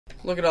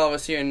Look at all of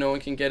us here and no one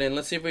can get in.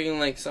 Let's see if we can,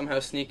 like, somehow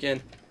sneak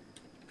in.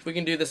 If we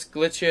can do this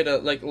glitch here to,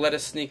 like, let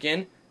us sneak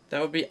in, that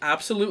would be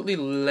absolutely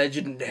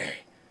legendary.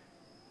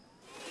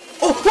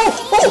 Oh!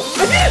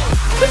 I did!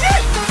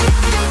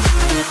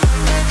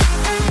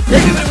 Hey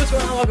everybody, what's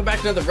going on? Welcome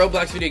back to another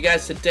Roblox video,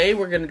 guys. Today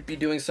we're going to be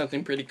doing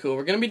something pretty cool.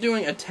 We're going to be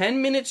doing a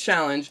 10-minute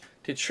challenge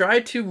to try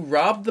to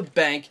rob the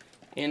bank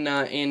in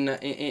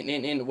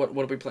what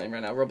are we playing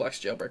right now?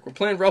 Roblox Jailbreak. We're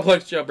playing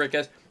Roblox Jailbreak,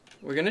 guys.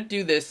 We're going to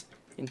do this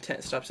in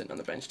 10... Stop sitting on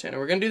the bench, Tanner.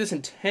 We're going to do this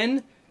in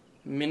 10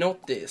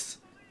 minutes.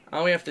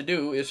 All we have to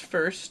do is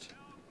first...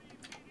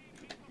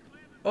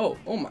 Oh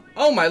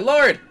my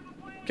lord!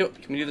 Can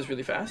we do this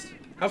really fast?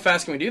 How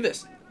fast can we do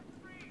this?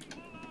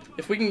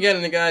 If we can get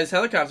in the guy's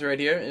helicopter right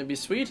here, it'd be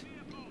sweet.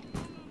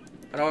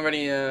 I don't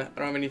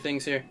have any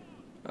things here.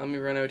 Let me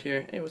run out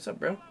here. Hey, what's up,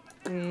 bro?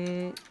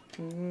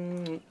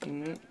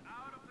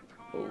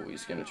 Oh,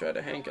 he's gonna try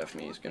to handcuff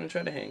me. He's gonna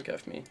try to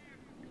handcuff me.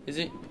 Is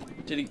he?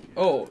 Did he?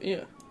 Oh,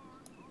 yeah.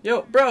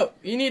 Yo, bro,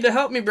 you need to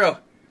help me, bro.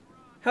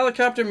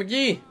 Helicopter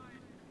McGee.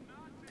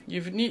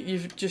 You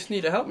just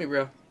need to help me,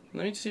 bro.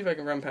 Let me see if I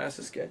can run past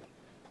this guy.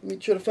 Let me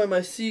try to find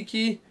my C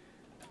key.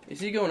 Is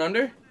he going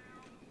under?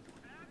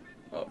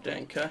 Oh,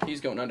 dang,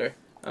 he's going under.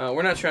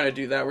 We're not trying to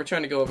do that. We're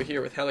trying to go over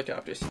here with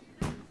helicopters.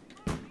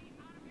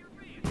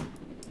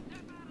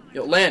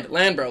 Yo, land,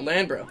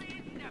 bro.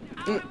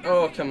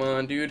 Oh, come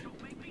on, dude.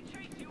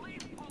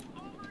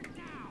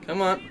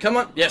 Come on.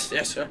 Yes.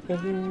 There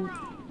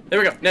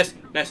we go. Nice.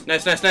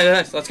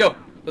 Let's go.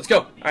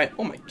 All right.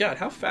 Oh my God,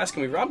 how fast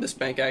can we rob this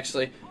bank?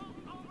 Actually,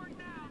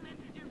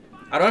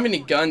 I don't have any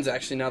guns.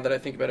 Actually, now that I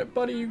think about it,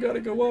 buddy, you gotta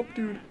go up,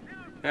 dude.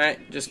 All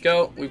right, just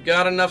go. We've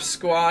got enough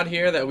squad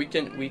here that we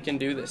can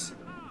do this.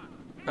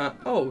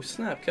 Oh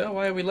snap,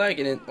 why are we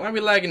lagging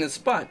in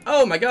spot?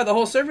 Oh my God, the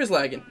whole server's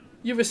lagging.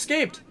 You've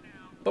escaped,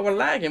 but we're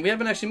lagging. We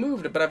haven't actually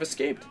moved it, but I've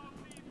escaped.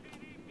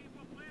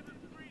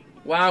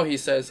 Wow, he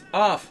says.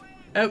 Off.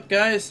 Out,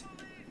 guys.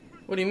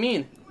 What do you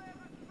mean?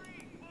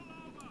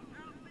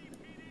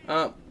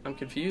 I'm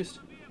confused.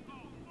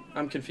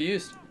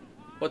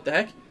 What the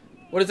heck?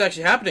 What is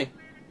actually happening?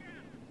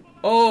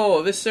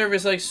 Oh, this server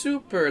is like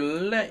super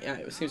late. Yeah,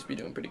 it seems to be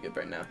doing pretty good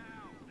right now.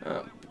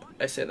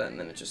 I say that and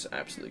then it just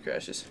absolutely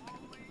crashes.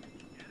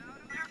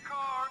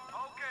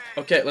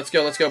 Okay, let's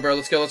go, bro.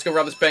 Let's go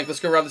rob this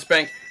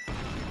bank.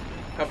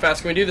 How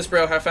fast can we do this,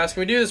 bro?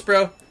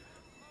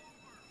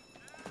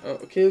 Oh,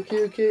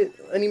 okay.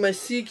 I need my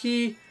C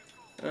key.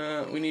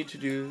 We need to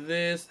do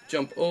this.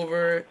 Jump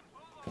over.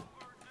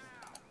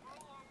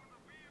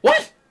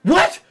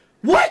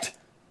 What?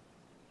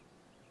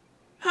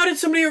 How did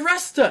somebody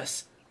arrest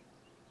us?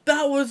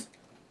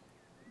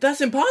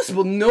 That's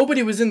impossible.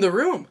 Nobody was in the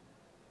room.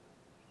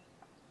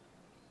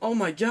 Oh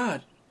my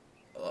God.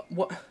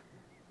 What?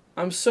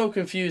 I'm so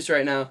confused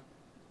right now.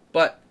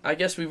 But I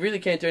guess we really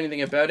can't do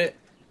anything about it.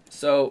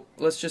 So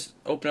let's just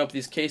open up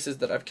these cases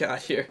that I've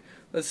got here.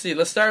 Let's see.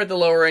 Let's start with the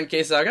lower end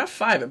cases. I got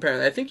 5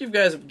 apparently. I think you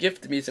guys have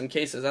gifted me some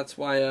cases. That's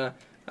why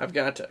I've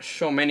got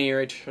so many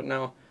right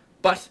now.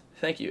 But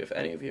thank you if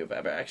any of you have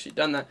ever actually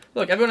done that.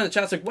 Look, everyone in the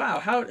chat's like, wow,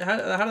 how did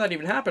that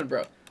even happen,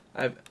 bro?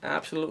 I have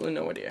absolutely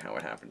no idea how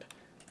it happened.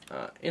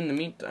 In the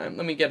meantime,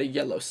 let me get a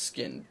yellow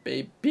skin,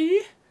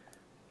 baby.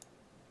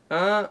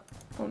 Oh,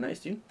 nice,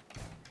 dude.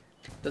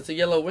 That's a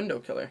yellow window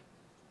killer.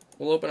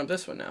 We'll open up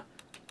this one now.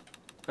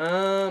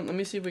 Let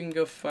me see if we can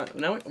go find...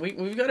 Now,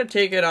 we've got to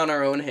take it on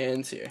our own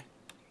hands here.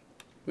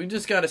 We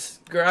just got to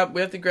grab...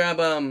 We have to grab,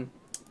 let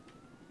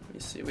me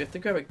see. We have to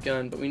grab a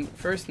gun, but we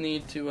first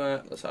need to,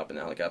 let's hop in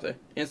the helicopter.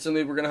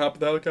 Instantly, we're going to hop in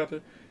the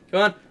helicopter.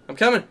 Come on, I'm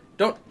coming.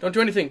 Don't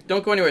do anything.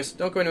 Don't go anywhere.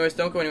 Nope.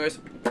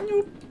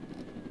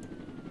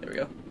 There we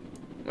go.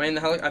 Am I in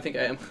the helicopter? I think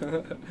I am.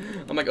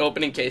 I'm like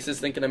opening cases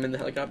thinking I'm in the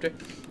helicopter.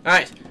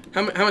 Alright,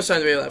 how much time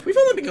do we have left? We've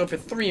only been going for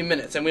 3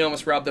 minutes and we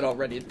almost robbed it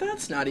already.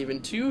 That's not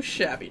even too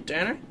shabby,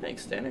 Tanner.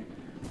 Thanks, Tanner.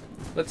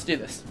 Let's do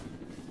this.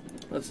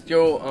 Let's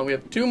go. We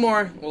have 2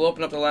 more. We'll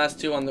open up the last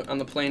 2 on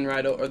the plane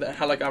ride or the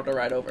helicopter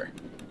ride over.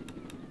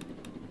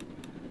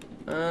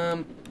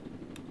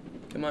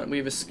 Come on,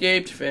 we've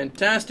escaped.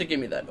 Fantastic. Give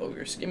me that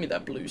ogre. Give me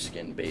that blue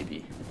skin,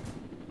 baby.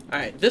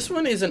 Alright, this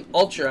one is an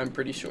ultra, I'm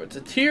pretty sure. It's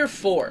a tier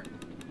 4.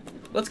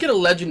 Let's get a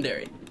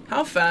legendary.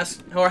 How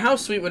fast, or how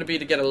sweet would it be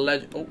to get a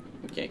Oh,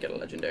 we can't get a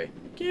legendary.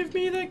 Give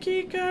me the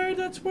key card.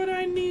 That's what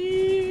I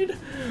need.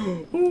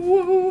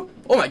 Ooh.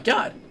 Oh my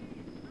God.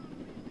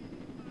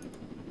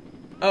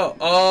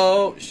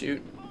 Oh,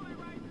 shoot.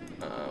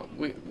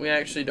 We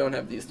actually don't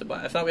have these to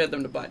buy. I thought we had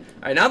them to buy.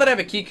 Alright, now that I have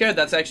a key card,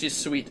 that's actually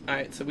sweet.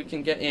 Alright, so we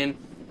can get in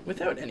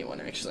without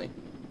anyone, actually.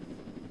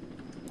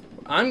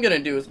 What I'm gonna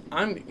do is,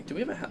 do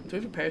we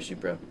have a parachute,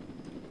 bro?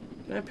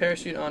 Can I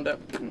parachute onto...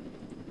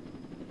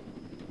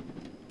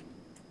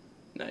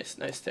 Nice,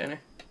 Tanner.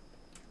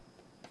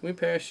 Can we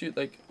parachute,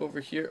 like, over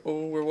here?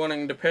 Oh, we're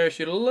wanting to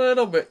parachute a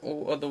little bit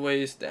of the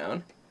ways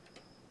down.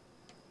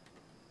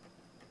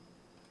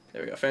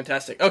 There we go,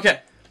 fantastic. Okay,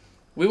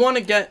 we want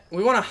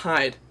to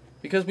hide.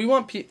 Because we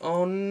want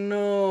oh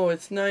no,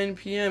 it's 9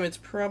 p.m. It's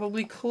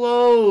probably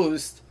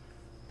closed.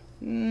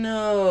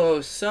 No,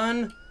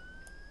 son.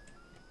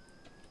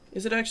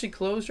 Is it actually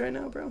closed right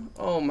now, bro?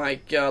 Oh my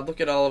god, look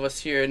at all of us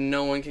here and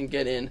no one can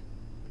get in.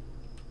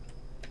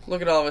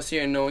 Look at all of us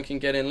here and no one can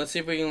get in. Let's see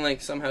if we can,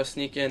 like, somehow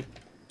sneak in.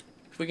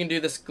 If we can do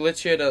this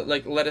glitch here to,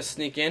 like, let us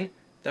sneak in,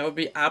 that would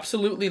be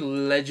absolutely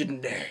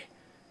legendary.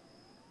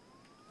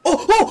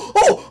 Oh, oh,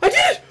 oh! I did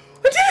it!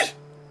 I did it!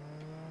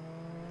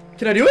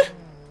 Can I do it?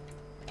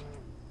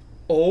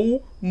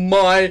 Oh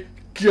my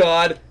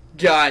god,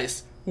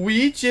 guys.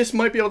 We just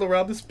might be able to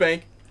rob this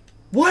bank.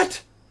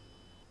 What?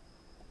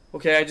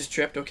 Okay, I just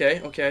tripped.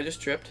 Okay, I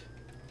just tripped.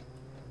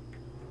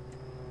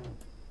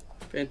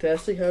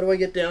 Fantastic. How do I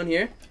get down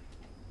here?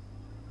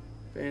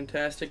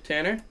 Fantastic,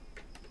 Tanner.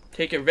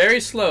 Take it very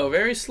slow,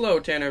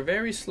 Tanner,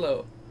 very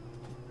slow.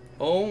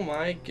 Oh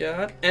my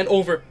god. And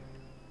over.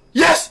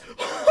 Yes!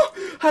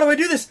 How do I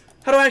do this?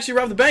 How do I actually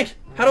rob the bank?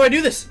 How do I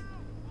do this?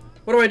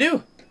 What do I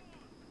do?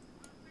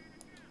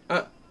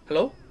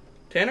 Hello?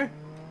 Tanner?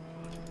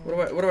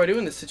 What do I do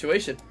in this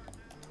situation?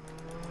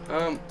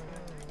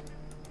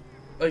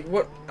 Like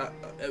what?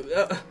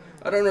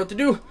 I don't know what to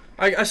do.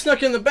 I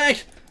snuck in the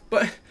bank,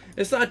 but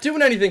it's not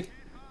doing anything.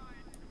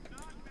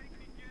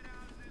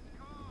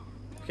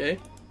 Okay.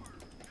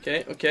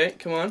 Okay,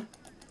 come on.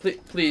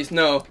 Please,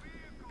 no.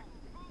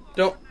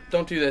 Don't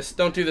do this.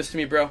 Don't do this to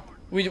me, bro.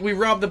 We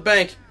robbed the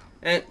bank,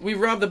 and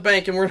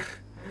we're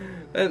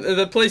and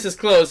the place is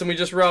closed, and we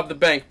just robbed the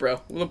bank,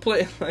 bro.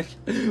 Like,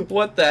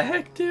 what the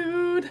heck,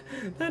 dude?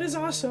 That is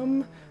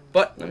awesome.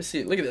 But let me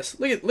see. Look at this.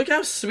 Look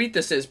how sweet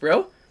this is,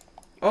 bro.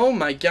 Oh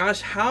my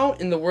gosh, how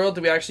in the world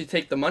do we actually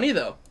take the money,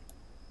 though?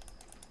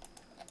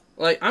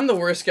 Like, I'm the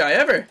worst guy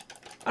ever.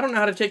 I don't know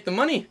how to take the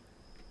money.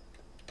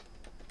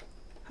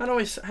 How do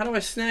I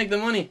snag the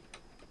money?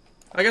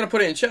 I gotta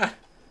put it in chat.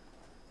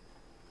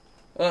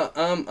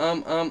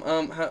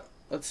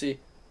 Let's see.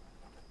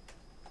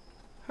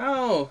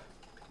 How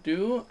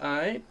do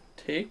I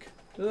take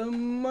the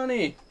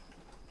money?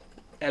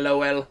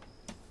 LOL.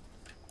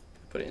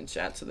 Put it in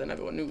chat so then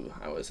everyone knew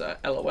I was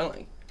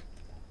LOLing.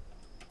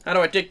 How do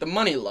I take the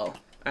money, lol?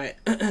 Alright,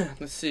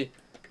 let's see.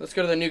 Let's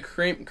go to the new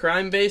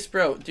crime base,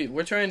 bro. Dude,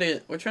 we're trying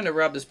to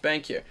rob this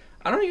bank here.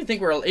 I don't even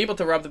think we're able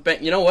to rob the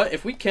bank. You know what?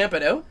 If we camp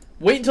it out,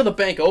 wait until the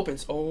bank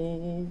opens.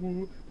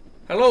 Oh,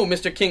 hello,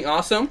 Mr. King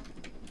Awesome.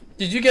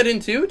 Did you get in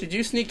too? Did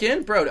you sneak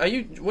in, bro?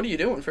 What are you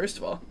doing? First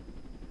of all,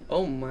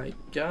 oh my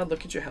god,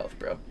 look at your health,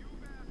 bro.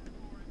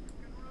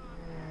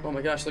 Oh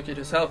my gosh, look at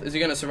his health. Is he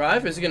gonna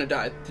survive or is he gonna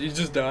die? Did he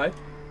just die?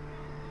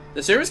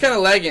 The server's kind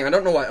of lagging. I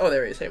don't know why. Oh,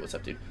 there he is. Hey, what's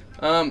up, dude?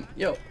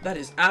 Yo, that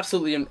is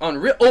absolutely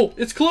unreal. Oh,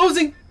 it's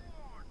closing.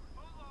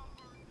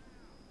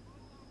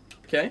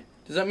 Okay.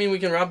 Does that mean we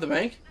can rob the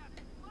bank?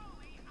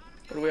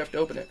 Or do we have to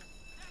open it?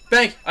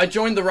 Bank! I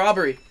joined the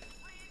robbery.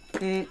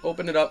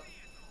 Open it up.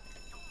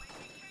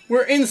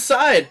 We're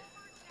inside!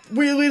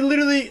 We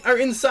literally are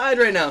inside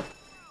right now.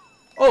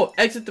 Oh,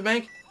 exit the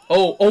bank.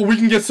 Oh, we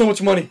can get so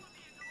much money.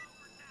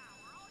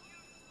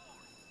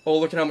 Oh,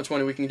 look at how much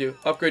money we can do.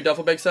 Upgrade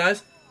duffel bag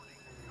size.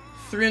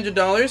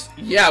 $300.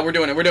 Yeah, we're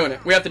doing it. We're doing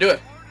it. We have to do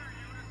it.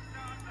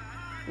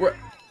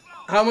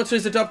 How much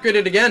is it to upgrade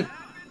it again?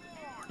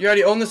 You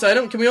already own this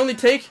item? Can we only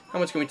take... How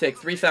much can we take?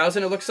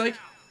 3,000 it looks like?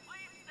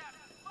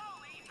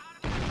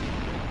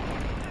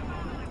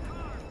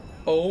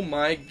 Oh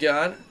my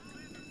god.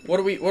 What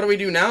do we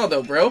do now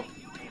though, bro?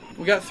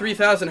 We got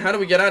 3,000. How do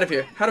we get out of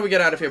here? How do we get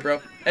out of here,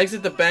 bro?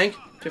 Exit the bank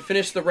to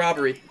finish the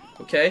robbery.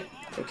 Okay.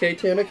 Okay,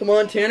 Tanner. Come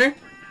on, Tanner.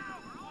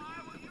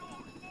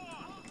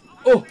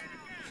 Oh!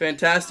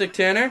 Fantastic,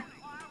 Tanner.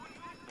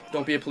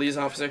 Don't be a police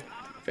officer.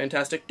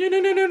 Fantastic. Did I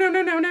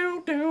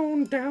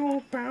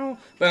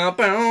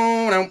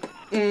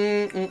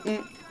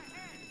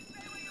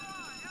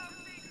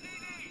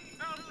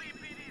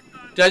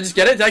just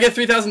get it? Did I get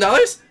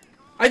 $3,000?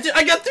 I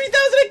got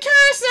 3,000 in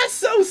cash. That's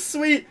so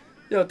sweet.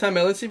 Yo, time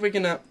out. Let's see if we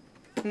can. Yo,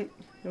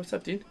 what's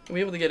up, dude? Are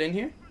we able to get in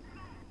here?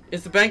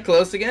 Is the bank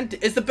closed again?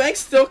 Is the bank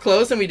still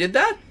closed and we did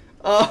that?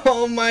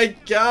 Oh my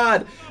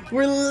god.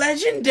 We're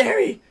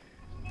legendary.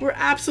 We're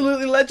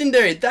absolutely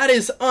legendary. That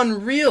is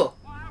unreal.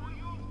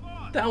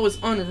 That was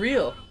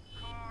unreal.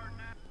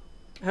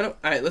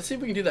 Alright, let's see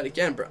if we can do that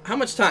again, bro. How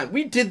much time?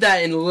 We did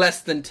that in less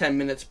than 10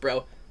 minutes,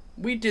 bro.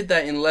 We did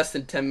that in less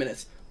than 10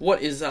 minutes.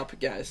 What is up,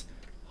 guys?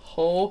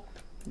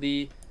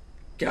 Holy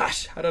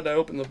gosh. How did I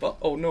open the button?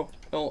 Oh, no.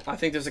 Oh, I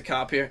think there's a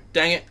cop here.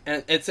 Dang it.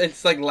 And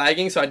it's like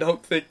lagging, so I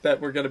don't think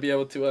that we're going to be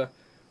able to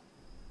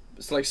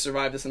just like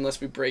survive this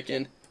unless we break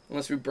in.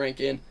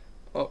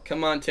 Oh,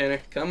 come on, Tanner.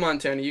 Come on,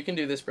 Tanner. You can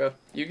do this, bro.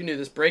 You can do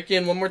this. Break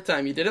in one more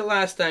time. You did it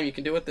last time. You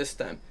can do it this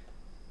time.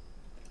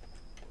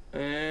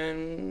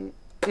 And...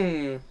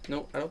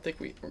 no, I don't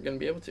think we're going to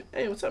be able to.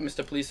 Hey, what's up,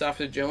 Mr. Police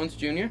Officer Jones,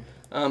 Jr.?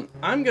 I'm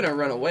going to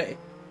run away.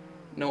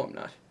 No, I'm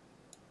not.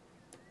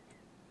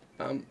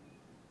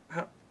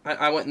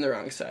 I went in the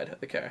wrong side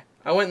of the car.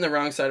 I went in the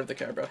wrong side of the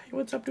car, bro. Hey,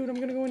 what's up, dude? I'm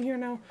going to go in here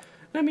now.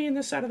 Let me in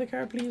this side of the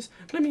car, please.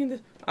 Let me in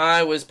this.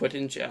 I was put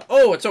in jail.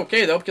 Oh, it's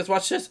okay, though, because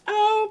watch this.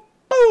 Oh,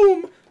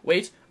 boom.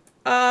 Wait.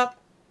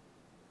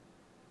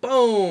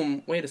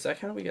 Boom. Wait a sec.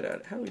 How do we get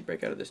out? How do we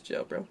break out of this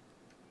jail, bro?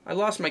 I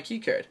lost my key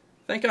card.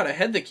 Thank God I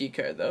had the key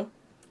card, though.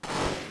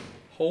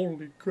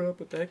 Holy crap,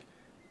 what the heck?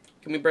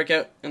 Can we break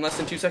out in less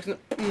than 2 seconds?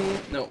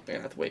 No, we're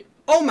gonna have to wait.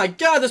 Oh my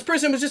god, this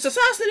person was just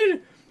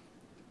assassinated!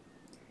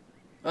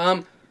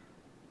 I'm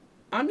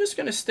just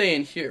gonna stay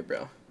in here,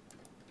 bro.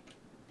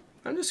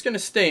 I'm just gonna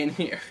stay in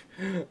here.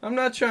 I'm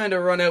not trying to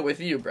run out with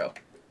you, bro.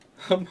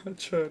 I'm not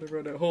trying to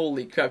run out.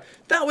 Holy crap.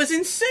 That was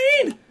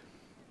insane!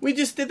 We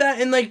just did that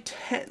in like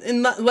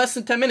less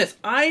than 10 minutes.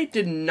 I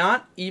did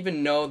not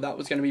even know that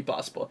was gonna be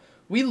possible.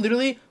 We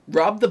literally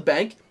robbed the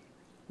bank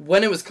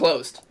when it was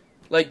closed.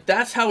 Like,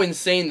 that's how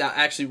insane that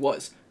actually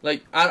was.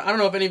 Like, I don't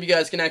know if any of you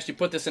guys can actually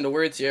put this into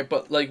words here,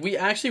 but like, we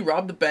actually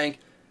robbed the bank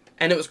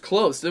and it was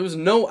closed. There was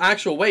no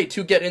actual way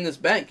to get in this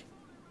bank.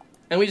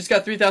 And we just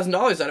got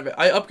 $3,000 out of it.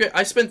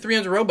 I spent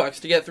 300 Robux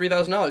to get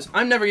 $3,000.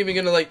 I'm never even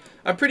gonna, like,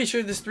 I'm pretty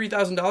sure this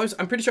 $3,000,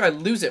 I'm pretty sure I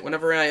lose it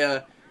whenever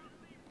I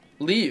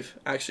leave,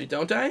 actually,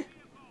 don't I?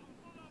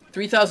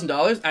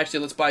 $3,000? Actually,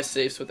 let's buy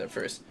safes with it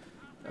first.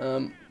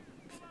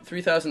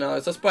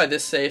 $3,000. Let's buy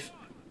this safe.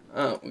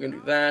 We're gonna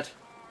do that.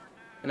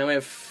 And then we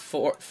have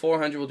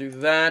 400. We'll do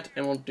that,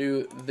 and we'll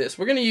do this.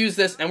 We're gonna use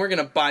this, and we're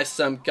gonna buy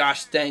some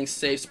gosh dang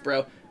safes,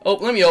 bro. Oh,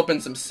 let me open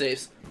some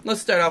safes.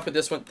 Let's start off with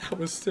this one. That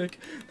was sick.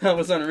 That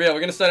was unreal. We're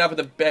gonna start off with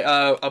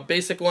a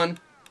basic one.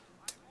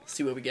 Let's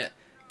see what we get.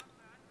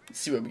 Let's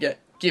see what we get.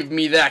 Give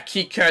me that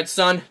key card,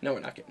 son. No,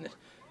 we're not getting it.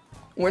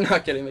 We're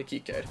not getting the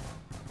key card.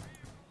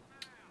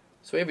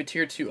 So we have a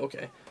tier 2.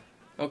 Okay.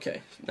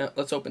 Okay. Now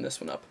let's open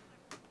this one up.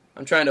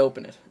 I'm trying to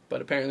open it,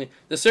 but apparently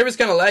the server's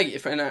kind of laggy,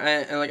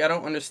 and like I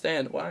don't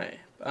understand why.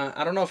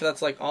 I don't know if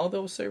that's like all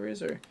those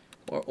servers or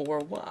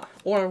why.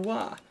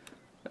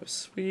 That was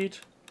sweet.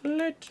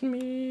 Let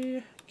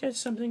me get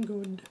something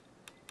good.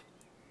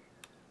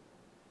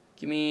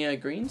 Give me a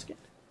green skin.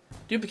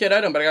 Duplicate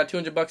item, but I got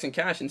 200 bucks in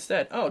cash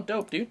instead. Oh,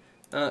 dope, dude.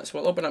 So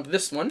we'll open up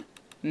this one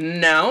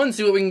now and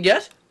see what we can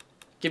get.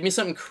 Give me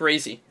something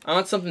crazy. I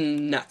want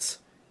something nuts.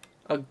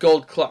 A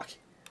gold clock.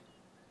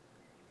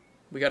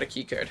 We got a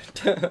key card.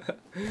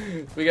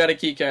 We got a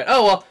key card.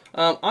 Oh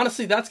well,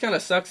 honestly, that kind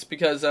of sucks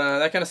because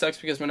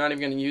we're not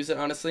even gonna use it,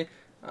 honestly,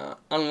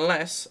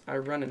 unless I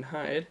run and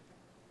hide.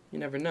 You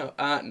never know.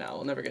 No,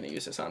 we're never gonna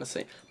use this,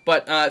 honestly.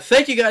 But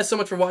thank you guys so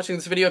much for watching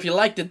this video. If you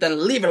liked it,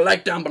 then leave a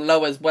like down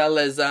below, as well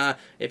as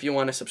if you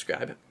want to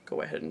subscribe,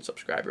 go ahead and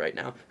subscribe right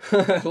now.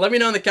 Let me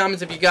know in the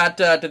comments if you got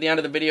to the end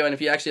of the video and if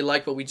you actually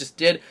liked what we just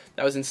did.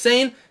 That was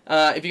insane.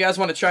 If you guys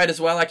want to try it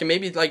as well, I can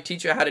maybe like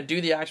teach you how to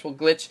do the actual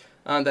glitch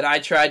that I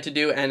tried to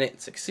do and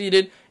it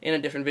succeeded in a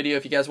different video.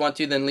 If you guys want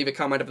to, then leave a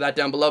comment of that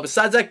down below.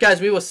 Besides that,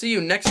 guys, we will see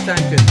you next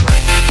time.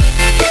 Goodbye.